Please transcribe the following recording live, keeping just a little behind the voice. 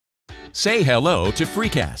Say hello to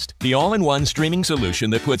FreeCast, the all-in-one streaming solution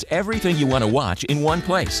that puts everything you want to watch in one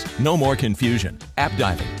place. No more confusion, app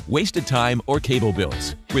diving, wasted time, or cable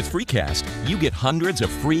bills. With FreeCast, you get hundreds of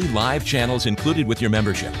free live channels included with your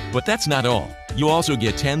membership. But that's not all. You also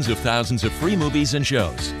get tens of thousands of free movies and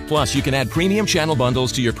shows. Plus, you can add premium channel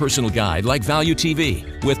bundles to your personal guide like Value TV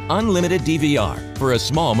with unlimited DVR for a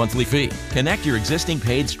small monthly fee. Connect your existing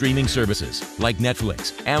paid streaming services like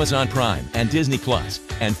Netflix, Amazon Prime, and Disney Plus,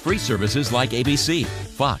 and free services like ABC,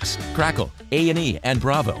 Fox, Crackle, A&E, and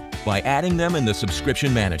Bravo by adding them in the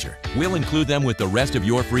subscription manager. We'll include them with the rest of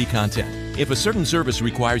your free content. If a certain service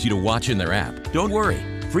requires you to watch in their app, don't worry.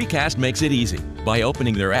 FreeCast makes it easy by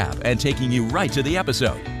opening their app and taking you right to the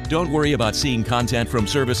episode. Don't worry about seeing content from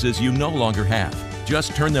services you no longer have.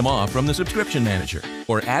 Just turn them off from the subscription manager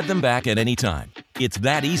or add them back at any time. It's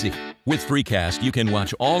that easy. With FreeCast, you can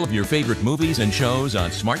watch all of your favorite movies and shows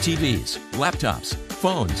on smart TVs, laptops,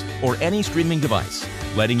 phones, or any streaming device,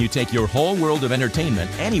 letting you take your whole world of entertainment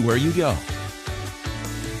anywhere you go.